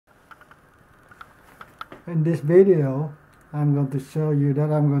In this video, I'm going to show you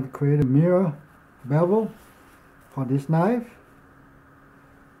that I'm going to create a mirror bevel for this knife.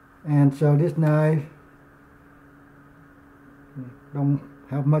 And so this knife don't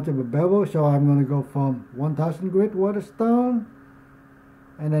have much of a bevel, so I'm going to go from 1000 grit waterstone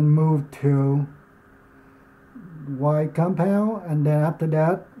and then move to white compound, and then after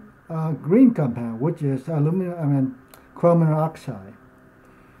that green compound, which is chromium oxide.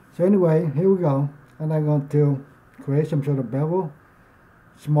 So anyway, here we go, and I'm going to create some sort of bevel,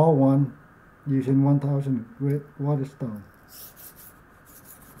 small one, using 1000 grit waterstone.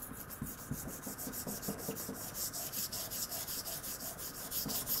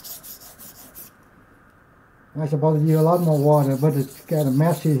 I'm supposed to use a lot more water, but it's kind of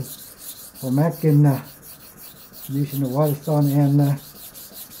messy for making using the waterstone and the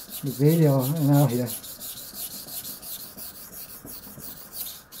video now here.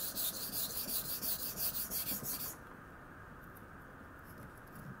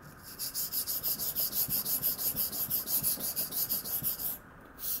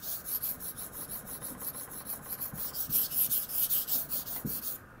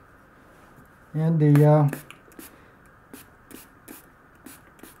 And the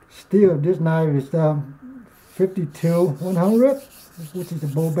steel of this knife is 52-100, which is a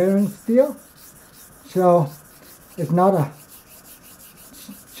ball bearing steel. So it's not a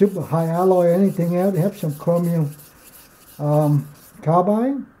super high alloy or anything else. It has some chromium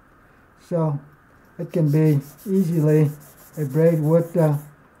carbide, so it can be easily abraded with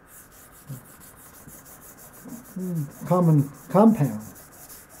common compound.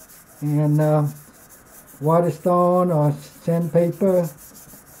 And waterstone or sandpaper.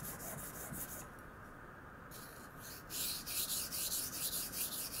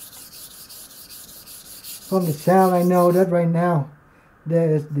 From the sound, I know that right now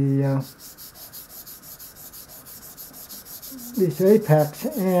there is this apex,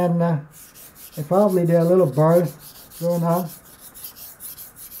 and probably there are little burrs going on.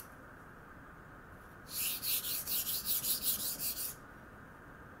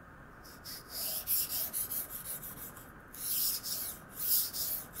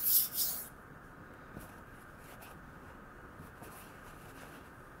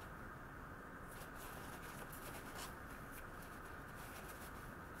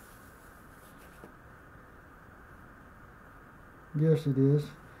 Yes, it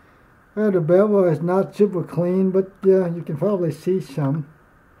is. Well, the bevel is not super clean, but you can probably see some.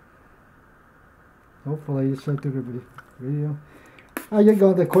 Hopefully you saw through the video. I'm just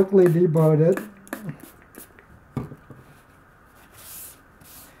going to quickly deburr it.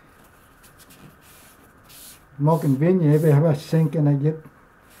 More convenient if I have a sink and I get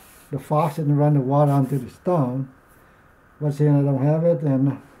the faucet and run the water onto the stone. But since I don't have it,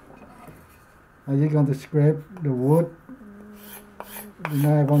 and I'm just going to scrape the wood, the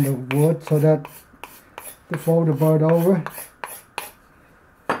knife on the wood, so that to fold the bird over,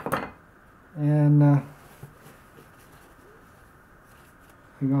 and I'm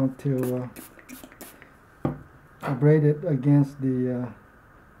going to abrade it against the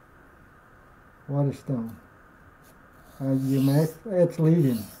waterstone. It's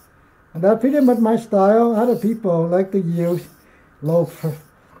leading, and that's pretty much my style. Other people like to use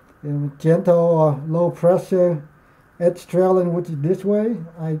gentle or low pressure edge trailing, which is this way.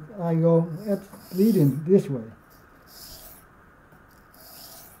 I go edge leading this way.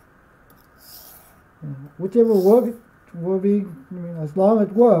 Whichever works will be, as long as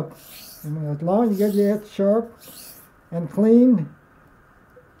it works. As long as you get your edge sharp and clean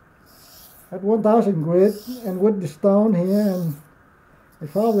at 1000 grit, and with the stone here, and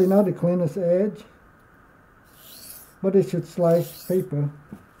it's probably not the cleanest edge, but it should slice paper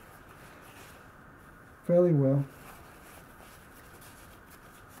fairly well.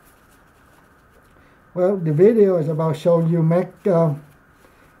 Well, the video is about showing you make a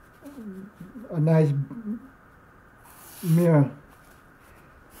nice mirror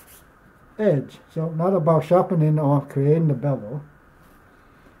edge. So not about sharpening or creating the bevel.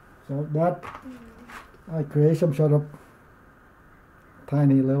 So that I create some sort of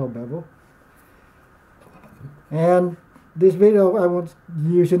tiny little bevel. And this video I was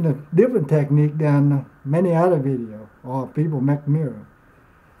using a different technique than many other videos or people make mirror.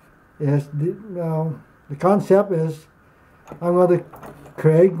 Is the concept is I'm going to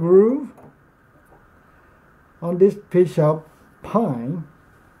create groove on this piece of pine,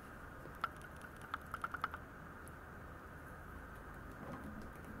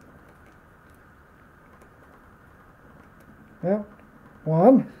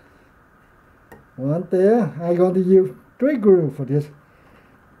 one there. I'm going to use 3 grooves for this.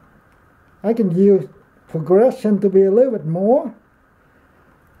 I can use progression to be a little bit more.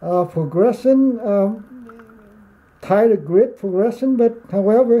 Progression, tighter grit progression, but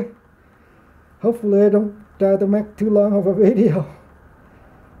however, hopefully I don't try to make too long of a video.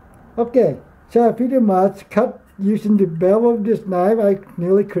 Okay, so I pretty much cut using the bevel of this knife I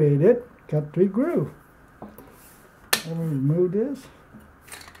nearly created, cut 3 grooves. Let me remove this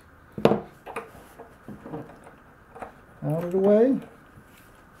out of the way.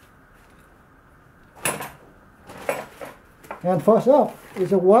 And first up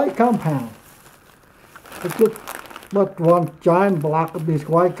is a white compound. It's just but one giant block of this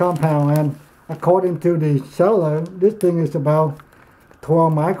white compound, and according to the seller, this thing is about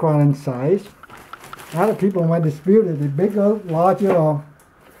 12 micron in size. Other people might dispute it. It's bigger, larger, or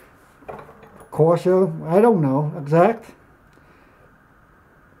coarser. I don't know exact.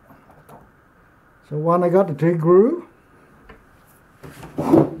 So when I got the 3 groove,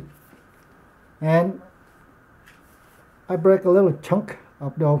 and I break a little chunk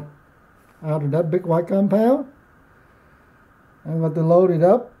of dough out of that big white compound. I'm going to load it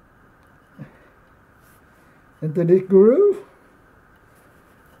up into this groove.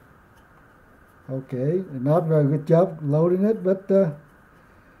 Okay, not very good job loading it, but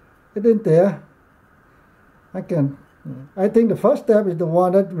it in there. I think the first step is the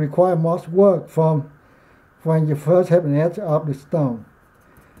one that requires most work from when you first have an edge of the stone.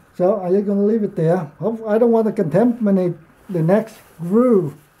 So I'm just going to leave it there. I don't want to contaminate the next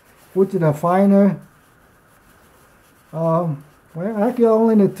groove, which is a finer. Well, actually I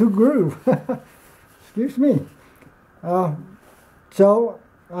only need 2 grooves. Excuse me. So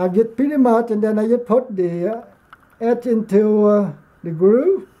I get pretty much, and then I just put the edge into the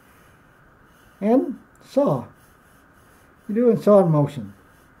groove and saw. You're doing saw motion.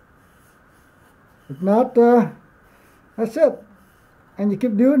 If not, that's it. And you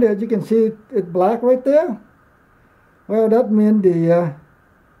keep doing it. You can see it's black right there. Well, that means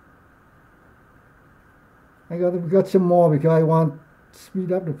I got some more because I want to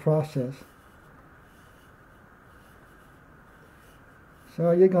speed up the process.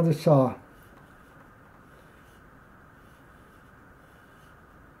 So you're going to saw.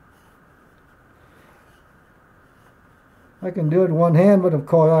 I can do it with one hand, but of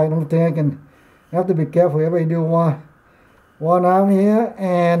course I don't think I can. I have to be careful. Everybody do one arm here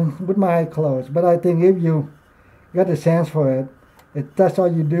and with my eye closed. But I think if you got the sense for it, that's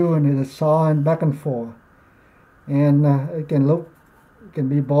all you do, and it's sawing back and forth. And it can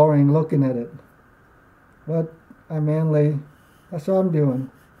be boring looking at it. But I mainly, that's all I'm doing.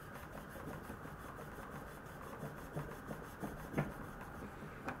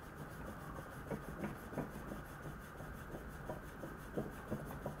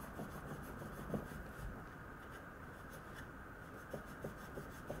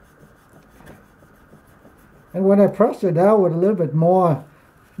 And when I press it out with a little bit more,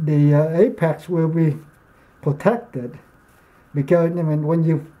 the apex will be protected, because I mean, when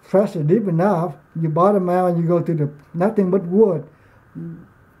you press it deep enough, you bottom out and you go to the nothing but wood.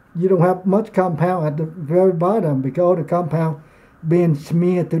 You don't have much compound at the very bottom because all the compound being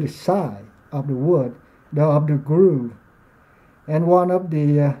smeared to the side of the wood, of the groove. And one of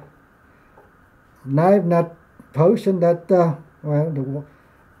the knife nut potion that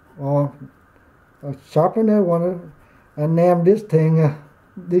a sharpener I named this thing,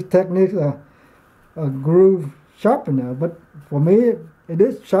 this technique, a groove sharpener. But for me, it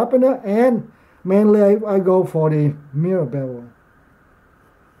is sharpener, and mainly I go for the mirror bevel.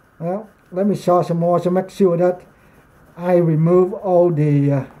 Well, let me saw some more to make sure that I remove all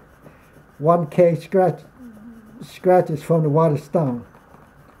the 1K scratches from the water stone.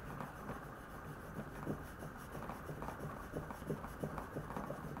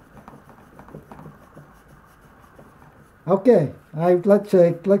 Okay, let's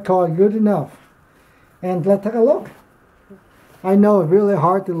call it good enough, and let's take a look. I know it's really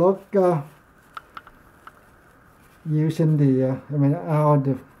hard to look using the out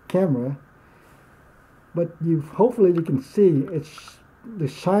the camera, but hopefully you can see it's the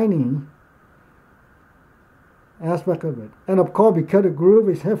shining aspect of it. And of course, because the groove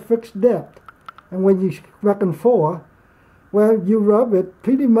is have fixed depth, and when you back and forth, well, you rub it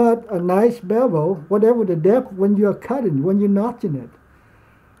pretty much a nice bevel, whatever the depth when you're cutting, when you're notching it.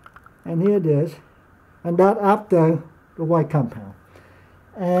 And here it is. And that after the white compound.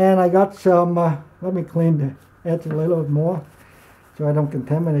 And I got some, let me clean the edge a little bit more so I don't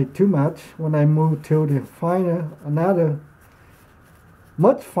contaminate too much when I move to the finer, another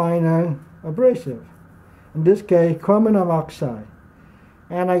much finer abrasive. In this case, chromium oxide.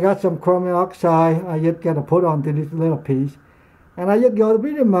 And I got some chromium oxide I just got to put onto this little piece. And I just go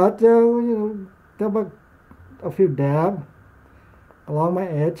pretty much, about a few dabs along my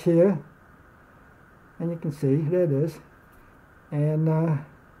edge here, and you can see there it is. And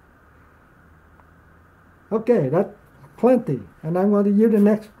okay, that's plenty, and I'm going to use the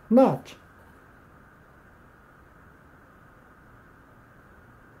next notch.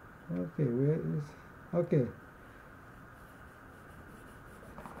 Okay, where is, okay.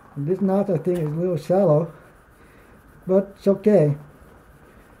 And this notch I think is a little shallow, but it's okay.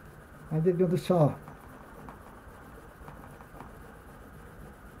 I'm just going to saw.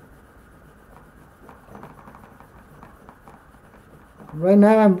 Right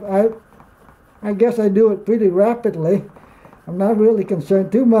now I guess I do it pretty rapidly. I'm not really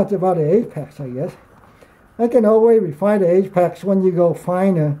concerned too much about the apex, I guess. I can always refine the apex when you go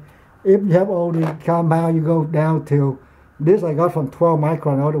finer. If you have older compound, you go down to this. I got from 12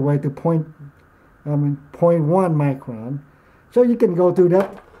 micron all the way to 0.1 micron. So you can go through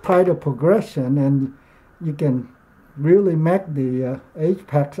that type of progression, and you can really make the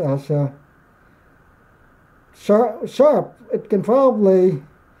apex as sharp. It can probably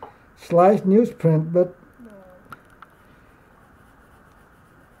slice newsprint, but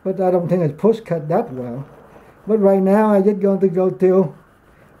I don't think it's push cut that well. But right now I'm just going to go to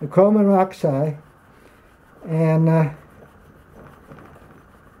the chromium oxide and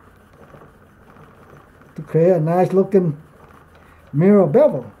to create a nice looking mirror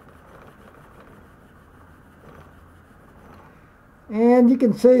bevel. And you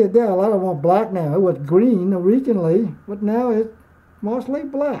can see there a lot of more black now. It was green originally, but now it's mostly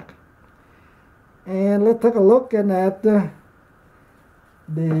black. And let's take a look at the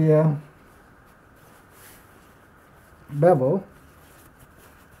bevel.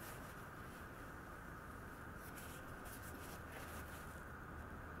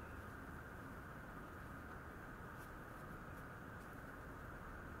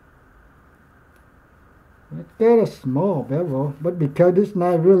 It's got a small bevel, but because it's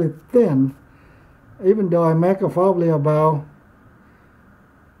not really thin, even though I make it probably about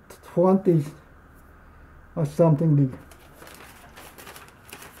 20 or something,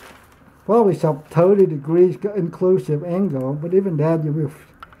 probably some 30 degrees inclusive angle, but even that you will,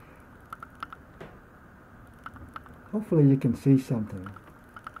 hopefully you can see something.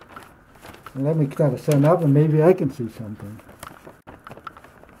 And let me try to stand up and maybe I can see something.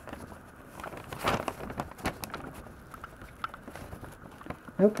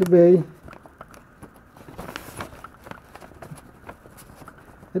 Have to be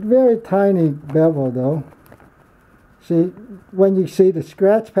a very tiny bevel though. See, when you see the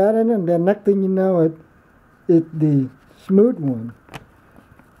scratch pattern, and then next thing you know it's the smooth one.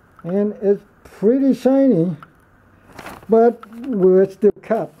 And it's pretty shiny, but will it still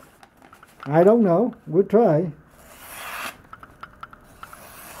cut? I don't know. We'll try.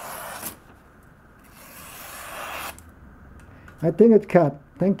 I think it's cut.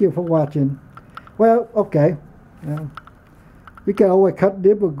 Thank you for watching. Well, okay. You can always cut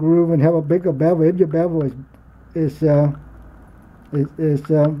deeper groove and have a bigger bevel if your bevel is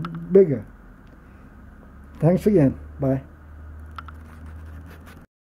bigger. Thanks again. Bye.